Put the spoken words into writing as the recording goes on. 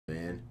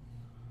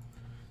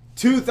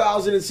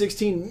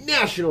2016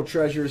 National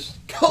Treasures,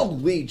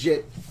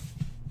 Collegiate,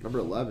 number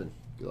 11.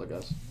 Good luck,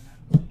 guys.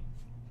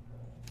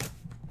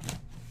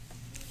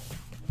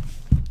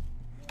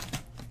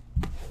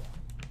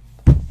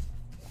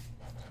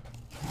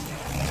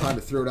 Time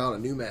to throw down a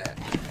new mat.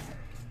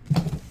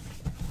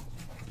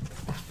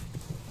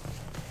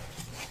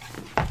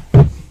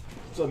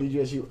 What's up,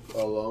 DJSU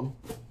alum?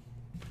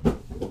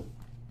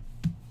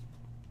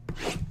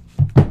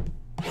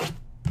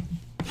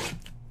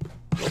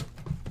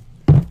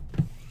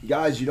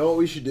 Guys, you know what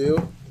we should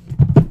do?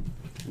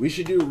 We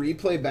should do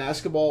replay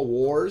basketball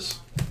wars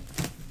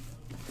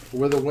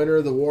where the winner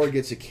of the war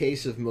gets a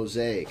case of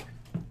Mosaic.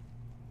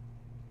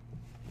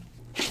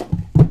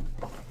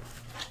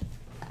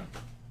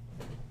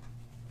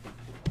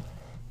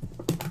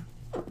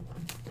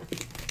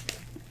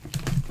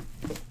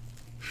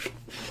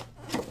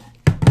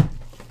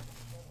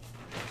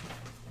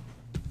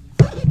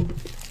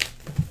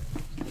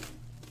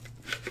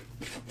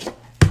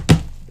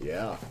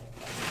 Yeah.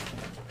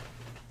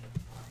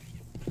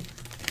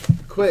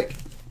 Quick,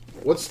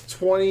 what's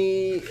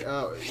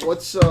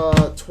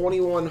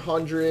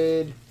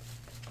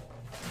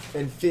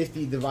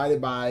 2150 divided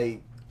by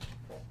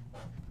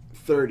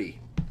 30?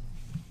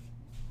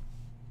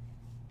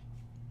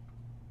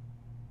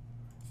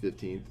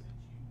 15th.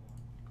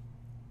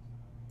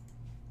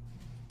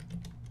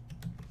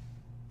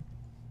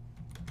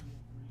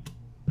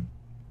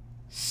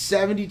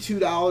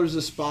 $72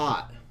 a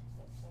spot.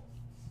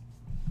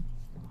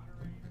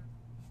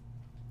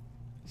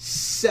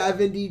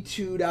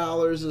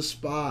 $72 a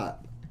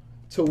spot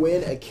to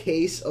win a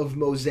case of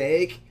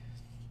Mosaic,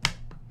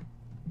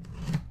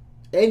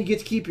 and you get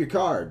to keep your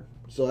card.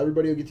 So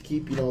everybody will get to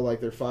keep, you know,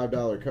 like their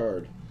 $5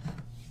 card,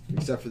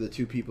 except for the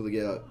 2 people that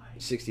get a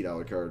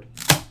 $60 card.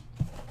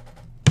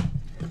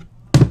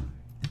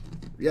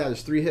 Yeah,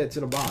 there's 3 hits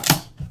in a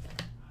box.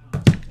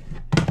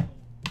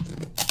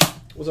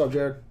 What's up,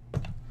 Jared?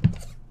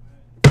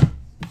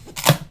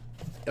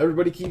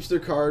 Everybody keeps their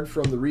card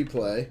from the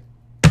replay.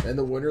 And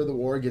the winner of the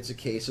war gets a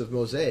case of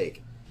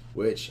Mosaic,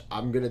 which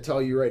I'm going to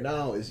tell you right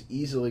now is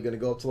easily going to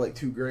go up to like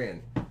 $2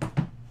 grand.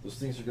 Those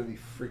things are going to be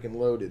freaking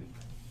loaded.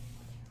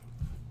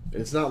 And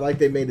it's not like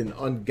they made an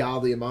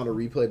ungodly amount of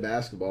replay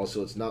basketball,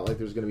 so it's not like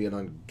there's going to be an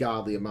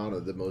ungodly amount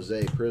of the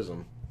Mosaic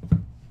Prism.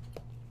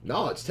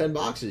 No, it's 10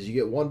 boxes. You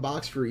get 1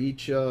 box for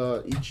each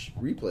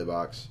replay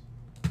box.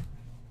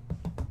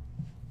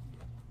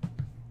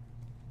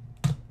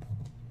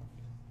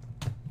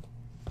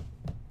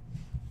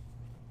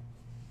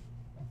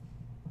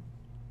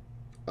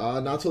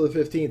 Not till the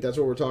 15th. That's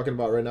what we're talking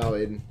about right now,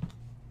 Aiden.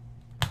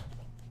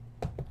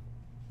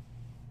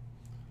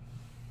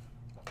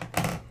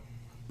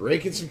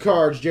 Breaking some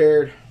cards,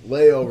 Jared.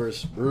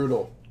 Layovers.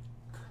 Brutal.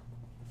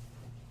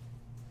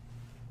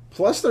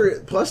 Plus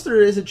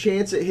there is a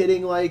chance at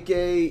hitting like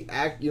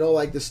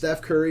like the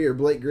Steph Curry or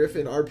Blake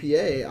Griffin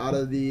RPA out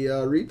of the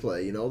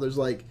replay. You know, there's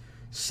like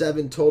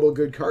 7 total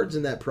good cards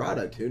in that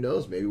product. Who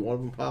knows? Maybe one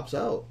of them pops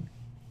out.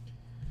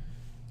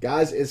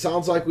 Guys, it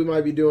sounds like we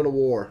might be doing a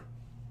war.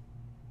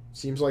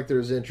 Seems like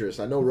there's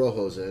interest. I know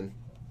Rojo's in.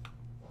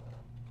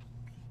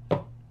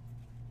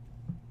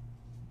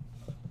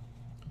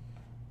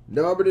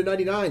 Number to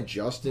 99,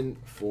 Justin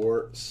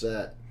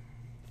Forsett.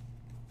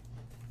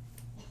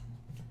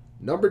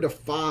 Number to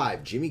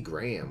 5, Jimmy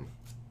Graham.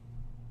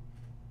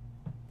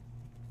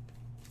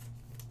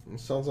 It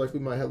sounds like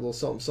we might have a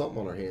little something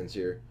on our hands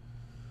here.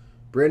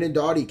 Brandon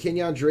Doughty,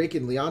 Kenyon Drake,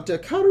 and Leonta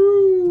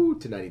Karu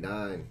to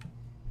 99.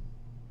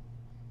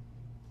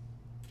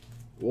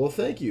 Well,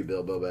 thank you,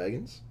 Bilbo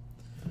Baggins.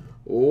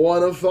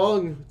 One of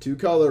Fung,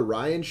 2-color,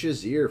 Ryan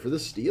Shazier for the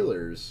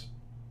Steelers.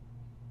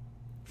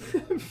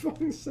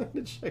 Fung said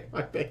to check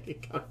my bank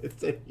account.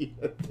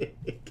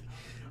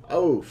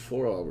 Oh,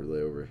 4-hour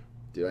layover.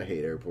 Dude, I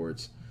hate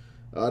airports.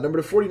 Number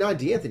to 49,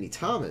 DeAnthony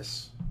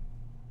Thomas.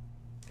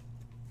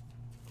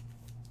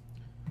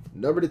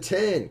 Number to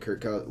 10,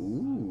 Kirk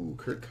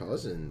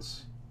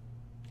Cousins.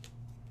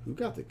 Who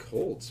got the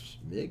Colts?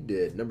 Mig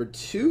did. Number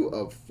 2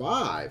 of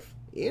 5,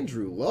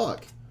 Andrew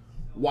Luck.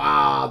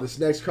 Wow, this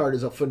next card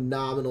is a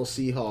phenomenal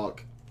Seahawk.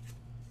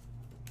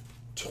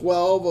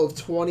 12 of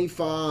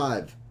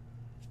 25.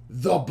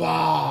 The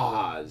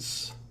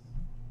Boz.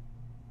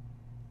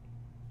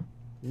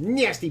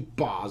 Nasty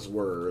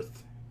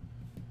Bosworth.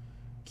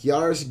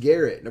 Kiaris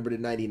Garrett, number to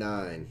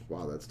 99.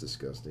 Wow, that's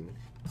disgusting.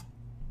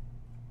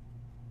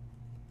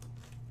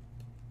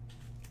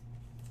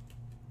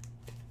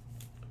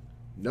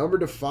 Number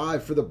to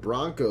 5 for the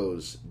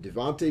Broncos,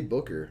 Devontae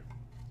Booker.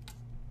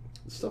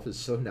 This stuff is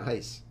so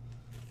nice.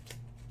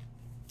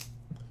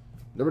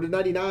 Number to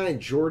 99,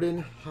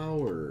 Jordan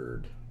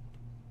Howard.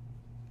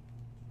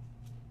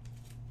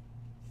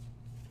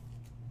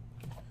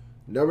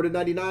 Number to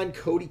 99,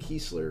 Cody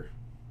Kiesler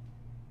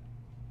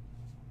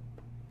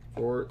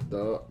for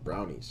the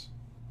Brownies.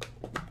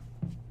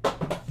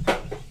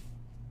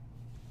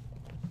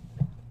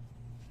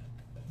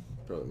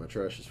 Probably my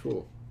trash is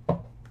full.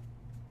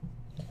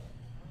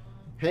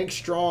 Hank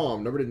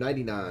Strom, number to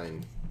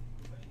 99.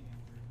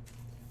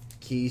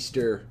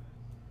 Keister.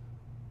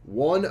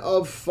 1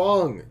 of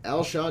Fung.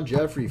 Alshon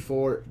Jeffrey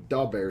for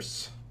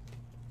Daubers.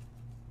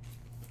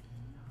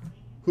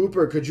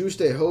 Hooper,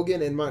 Kajuste,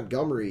 Hogan, and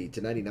Montgomery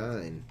to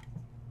 99.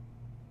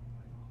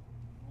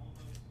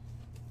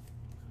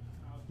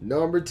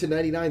 Number to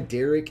 99,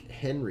 Derrick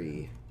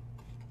Henry.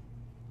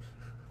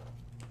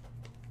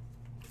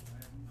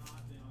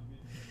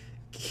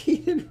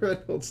 Keenan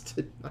Reynolds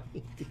to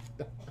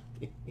 99.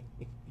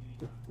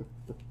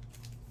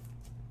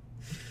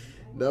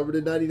 Number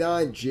to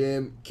 99,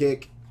 Jim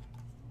Kick.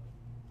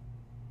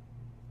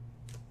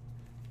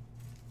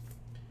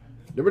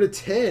 Number to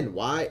 10,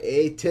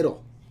 Y.A.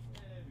 Tittle.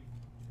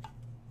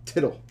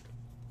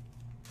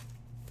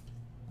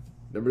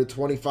 Number to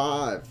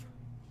 25,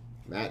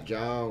 Matt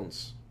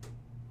Jones.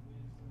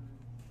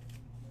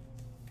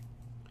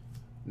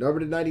 Number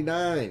to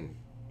 99,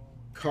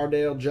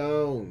 Cardale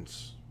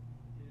Jones.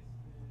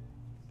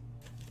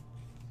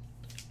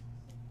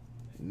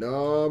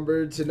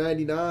 Number to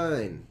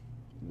 99,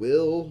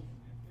 Will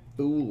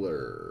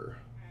Fuller.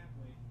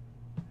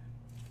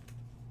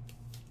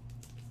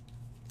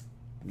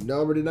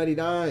 Number to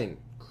 99,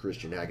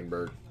 Christian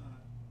Hackenberg.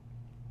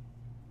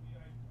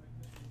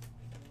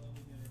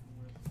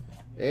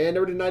 And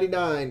number to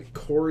 99,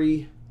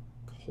 Corey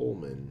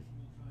Coleman.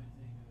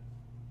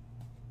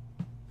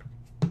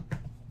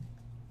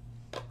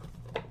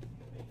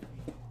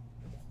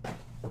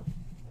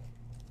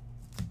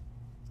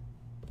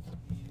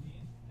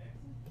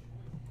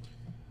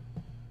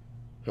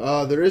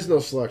 There is no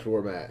select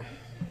format.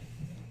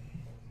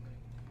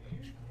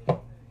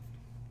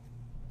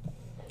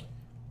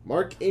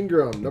 Mark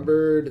Ingram,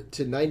 numbered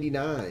to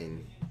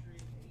 99.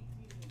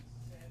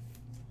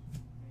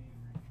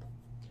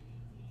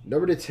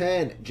 Number to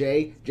 10,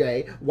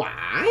 J.J.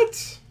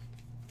 Watt.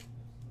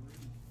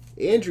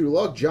 Andrew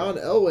Luck, John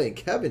Elway, and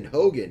Kevin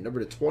Hogan, number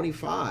to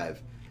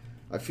 25.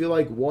 I feel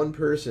like one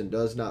person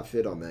does not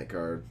fit on that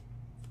card.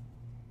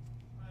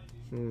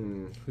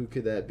 Who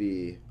could that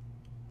be?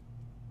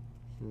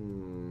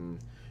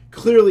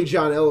 Clearly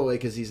John Elway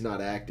because he's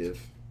not active.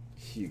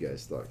 You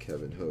guys thought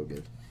Kevin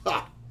Hogan.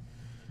 Ha!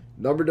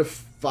 Number to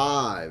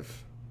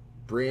 5,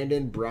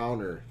 Brandon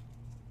Browner.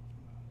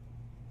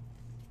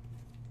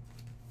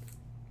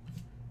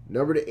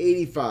 Number to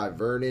 85,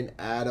 Vernon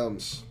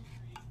Adams.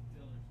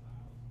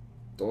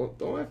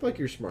 Don't act like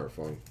you're smart,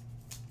 Fung.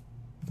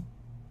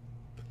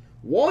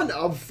 1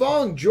 of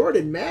Fung,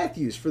 Jordan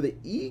Matthews for the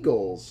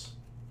Eagles.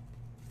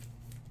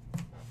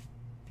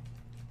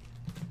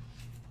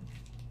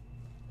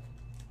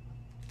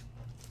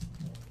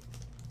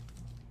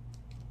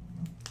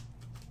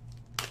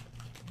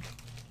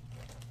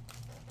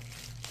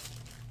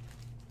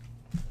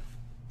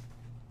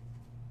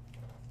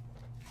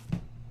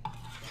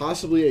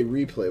 Possibly a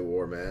replay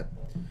war, Matt.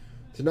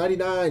 To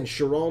 99,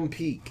 Sharon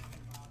Peak.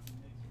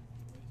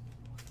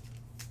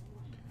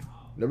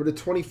 Number to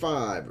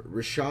 25,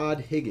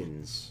 Rashad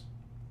Higgins.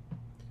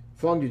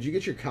 Fung, did you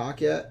get your cock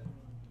yet?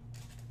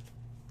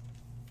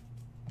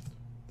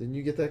 Didn't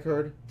you get that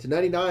card? To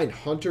 99,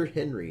 Hunter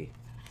Henry.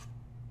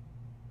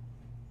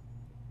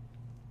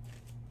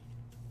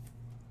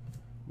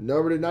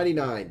 Number to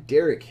 99,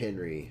 Derrick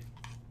Henry.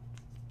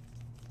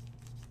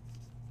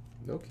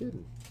 No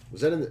kidding. Was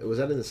that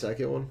in the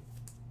second one?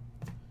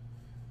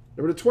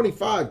 Number to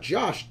 25,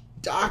 Josh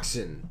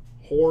Doxson,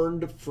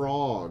 Horned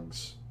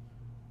Frogs.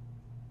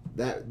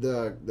 That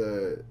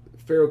the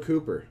Pharaoh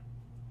Cooper.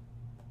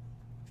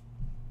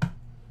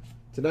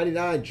 To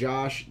 99,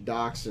 Josh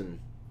Doxson.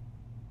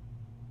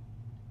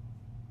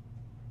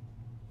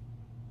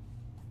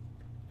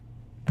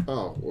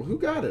 Oh, well, who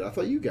got it? I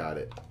thought you got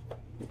it.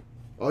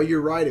 Oh, you're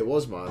right. It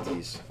was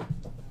Monty's.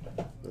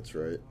 That's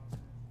right.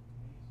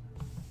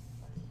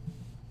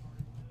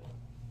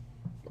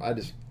 I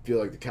just feel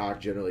like the cock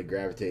generally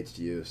gravitates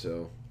to you,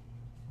 so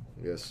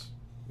I guess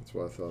that's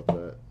why I thought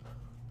that.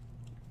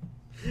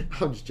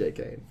 I'm just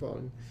JKing,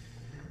 Fung.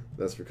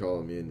 That's for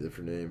calling me a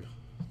different name.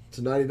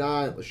 To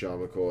 99,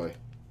 LaShawn McCoy.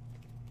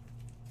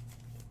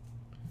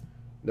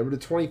 Number to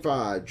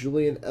 25,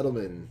 Julian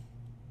Edelman.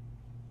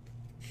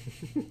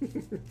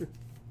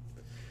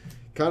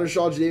 Connor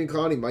Shaw, Jadeveon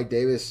Clowney, Mike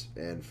Davis,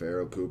 and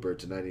Pharaoh Cooper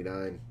to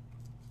 99.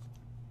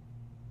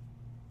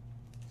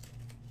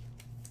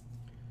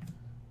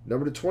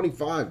 Number to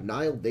 25,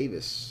 Niall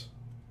Davis.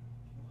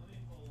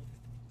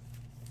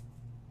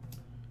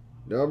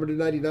 Number to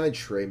 99,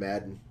 Trey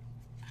Madden.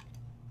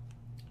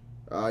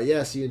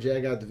 Yeah, C&J, I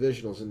got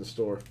divisionals in the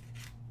store.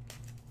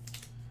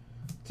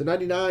 To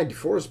 99,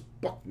 DeForest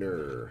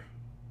Buckner.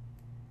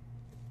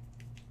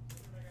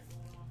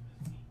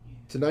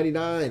 To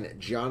 99,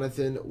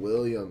 Jonathan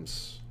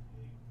Williams.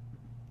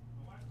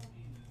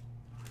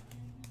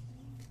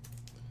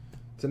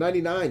 To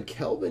 99,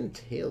 Kelvin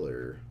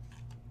Taylor.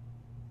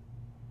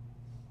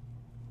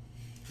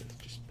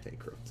 Just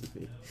bankrupted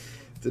me.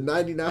 To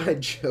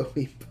 99,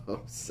 Joey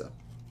Bosa.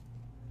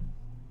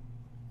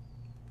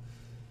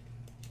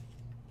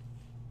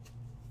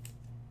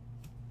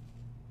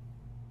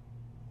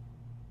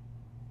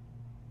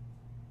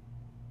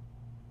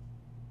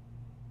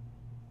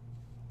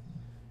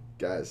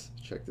 Guys,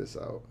 check this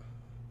out.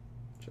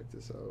 Check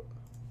this out.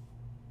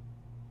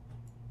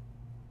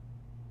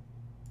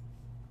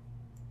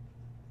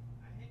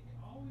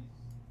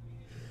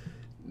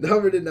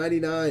 Number to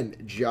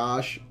 99,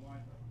 Josh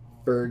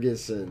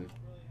Ferguson.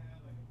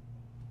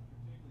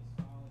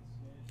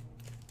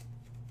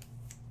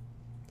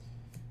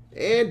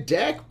 And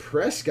Dak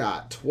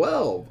Prescott,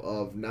 12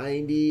 of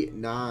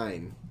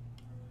 99.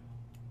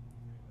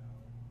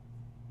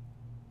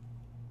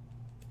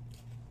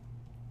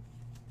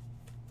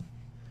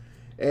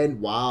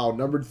 And wow,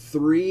 number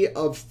 3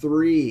 of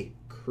 3,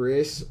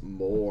 Chris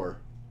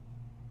Moore.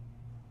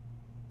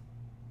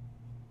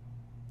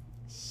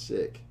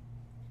 Sick.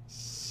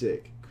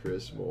 Sick,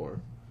 Chris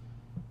Moore.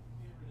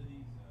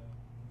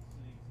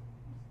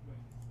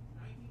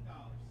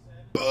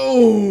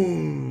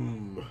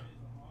 Boom!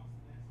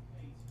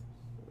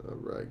 All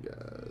right,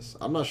 guys.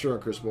 I'm not sure on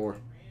Chris Moore.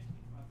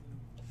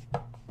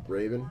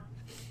 Raven.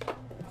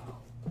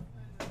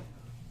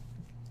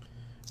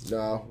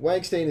 No,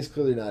 Wangstein is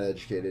clearly not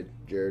educated,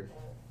 Jared.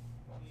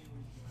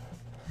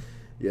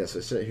 Yes, I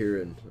sit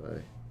here and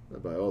I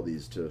buy all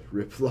these to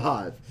rip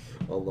live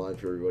online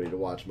for everybody to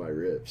watch my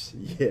rips.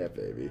 Yeah,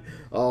 baby.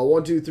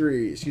 1, 2,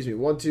 3. Excuse me.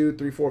 1, 2,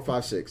 3, 4,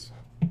 5, 6.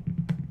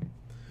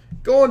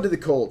 Going to the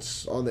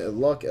Colts on the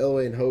Luck,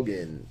 Elway, and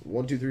Hogan.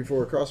 1, 2, 3,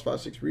 4 across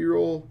 5, 6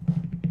 reroll.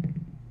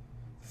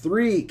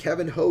 3,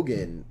 Kevin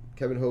Hogan.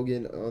 Kevin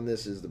Hogan on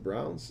this is the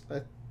Browns,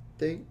 I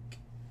think.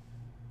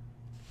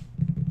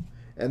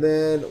 And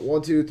then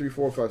 1, 2, 3,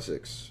 4, 5,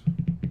 6.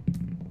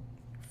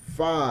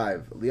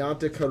 5,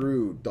 Leonta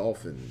Carew,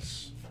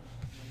 Dolphins.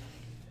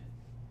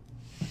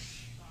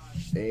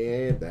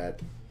 And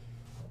that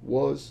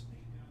was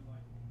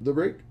the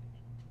break.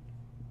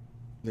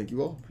 Thank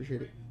you all.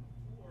 Appreciate it.